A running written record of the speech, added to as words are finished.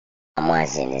I'm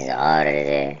watching this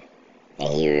auditor,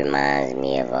 and he reminds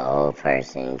me of an old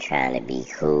person trying to be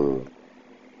cool.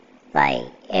 Like,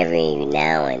 every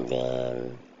now and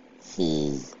then,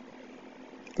 he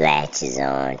latches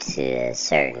on to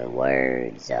certain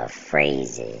words or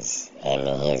phrases, and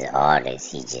in his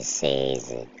audits, he just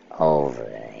says it over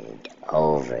and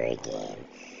over again.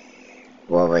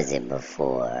 What was it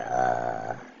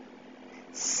before?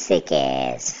 Sick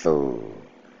ass fool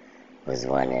was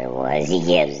one of the ones he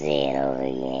kept saying over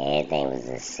again. Everything was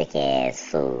a sick ass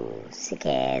fool, sick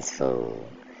ass fool.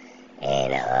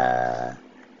 And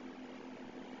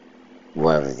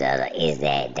what was the other? Is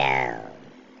that down?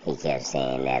 He kept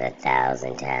saying that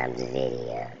 1,000 times a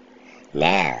video.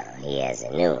 Now he has a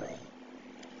new one.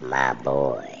 My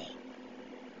boy.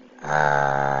 Oh,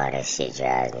 that shit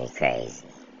drives me crazy.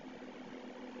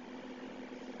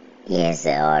 Yes,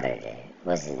 the auditor.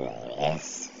 What's his name?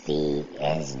 SGV.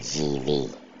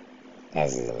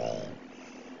 That's his name.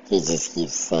 He just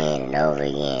keeps saying it over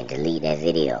again. Delete that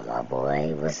video, my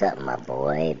boy. What's up, my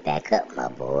boy? Back up, my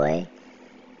boy.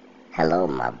 Hello,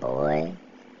 my boy.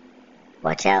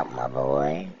 Watch out, my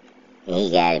boy. And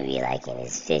he gotta be like in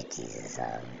his 50s or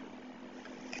something.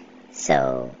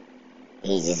 So,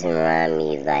 he just reminds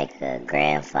me of like a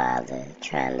grandfather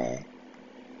trying to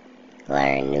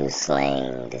learn new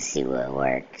slang to see what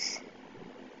works.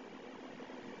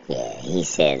 Yeah, he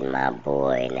says my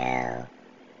boy now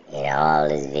in all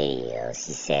his videos.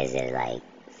 He says it like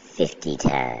 50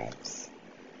 times.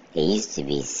 It used to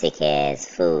be sick ass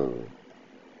fool.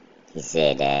 He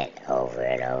said that over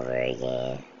and over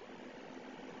again,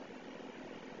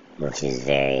 which was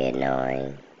very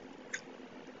annoying.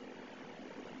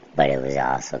 But it was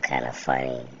also kind of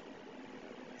funny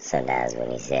sometimes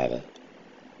when he said it.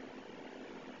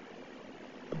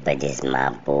 But this my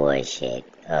boy shit,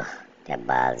 ugh, that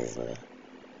bothers me.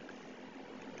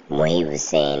 When he was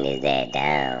saying is that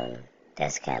down,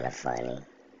 that's kind of funny.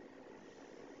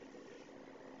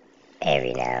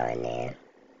 Every now and then.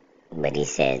 But he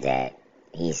said that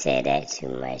too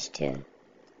much too.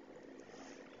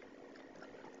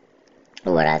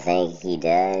 What I think he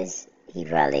does, he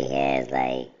probably has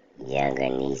like younger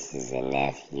nieces and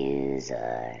nephews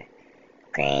or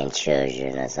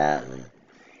grandchildren or something.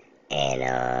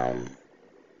 And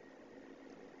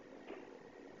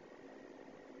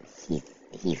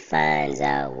he finds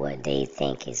out what they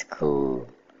think is cool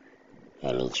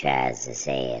and he tries to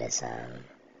say it or something.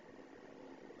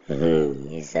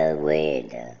 It's so weird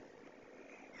though.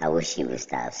 I wish he would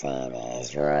stop saying that.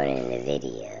 It's ruining the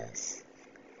videos.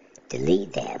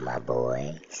 Delete that, my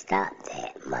boy. Stop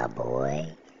that, my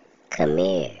boy. Come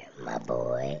here, my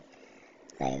boy.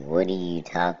 Like, what do you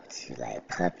talk to? Like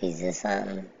puppies or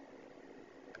something?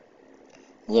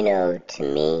 You know, to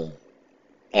me,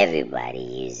 everybody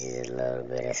uses a little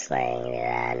bit of slang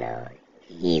that I know.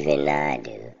 Even I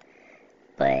do.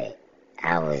 But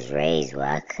I was raised where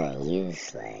I couldn't use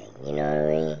slang, you know what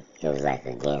I mean? It was like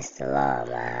against the law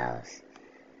in my house.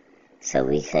 So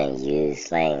we couldn't use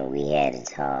slang. We had to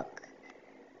talk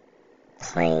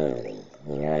plainly,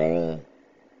 you know what I mean?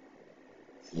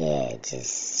 Yeah,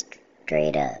 just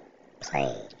straight up,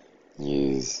 plain.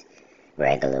 Use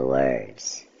regular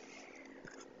words.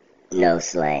 No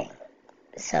slang.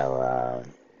 So,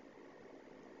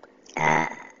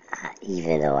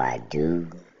 even though I do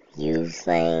use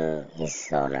slang,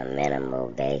 it's on a minimal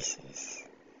basis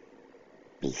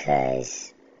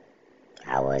because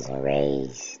I wasn't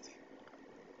raised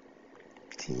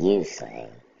to use slang.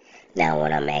 Now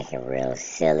when I'm acting real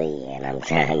silly and I'm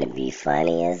trying to be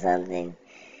funny or something,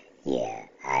 yeah,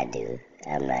 I do.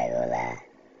 I'm not gonna lie.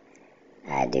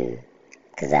 I do.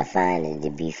 Because I find it to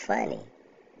be funny.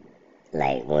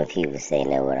 Like when people say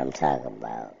know what I'm talking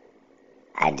about,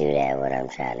 I do that when I'm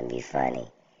trying to be funny.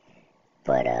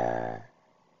 But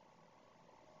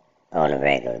on a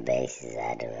regular basis,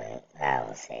 I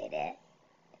don't say that.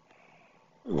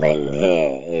 But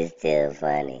it's still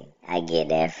funny. I get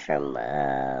that from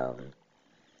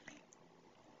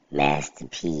Master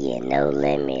P and No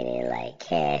Limit and like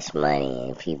Cash Money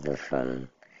and people from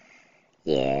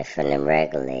them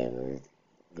record labels.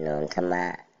 You know what I'm talking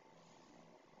about?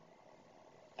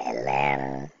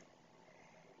 Atlanta,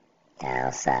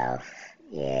 down south,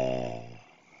 yeah.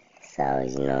 So,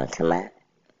 you know what I'm talking about?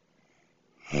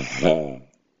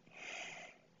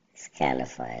 It's kind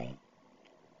of funny.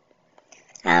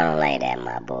 I don't like that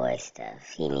my boy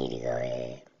stuff. He need to go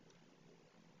ahead.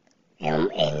 And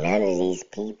none of these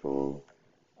people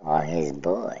are his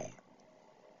boy.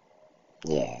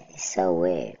 Yeah, it's so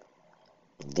weird.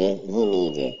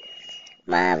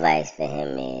 My advice for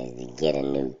him is to get a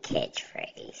new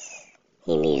catchphrase.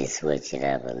 He need to switch it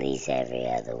up at least every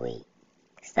other week.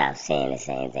 Stop saying the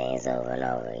same things over and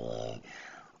over again.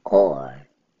 Or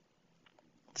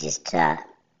just stop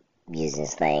using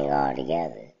slang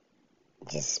altogether.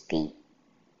 Just speak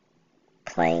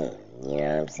plain. You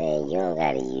know what I'm saying? You don't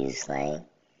gotta use slang.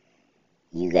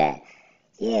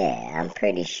 I'm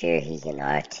pretty sure he can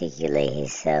articulate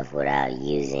himself without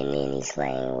using any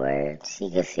slang words. He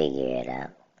could figure it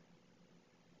out.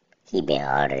 He been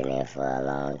alternate for a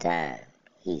long time.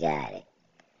 He got it.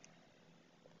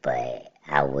 But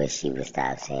I wish he would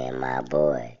stop saying my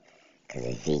boy. Because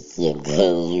if he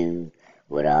continue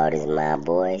with all this my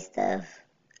boy stuff,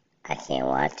 I can't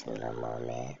watch him no more,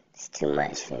 man. It's too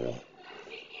much for me.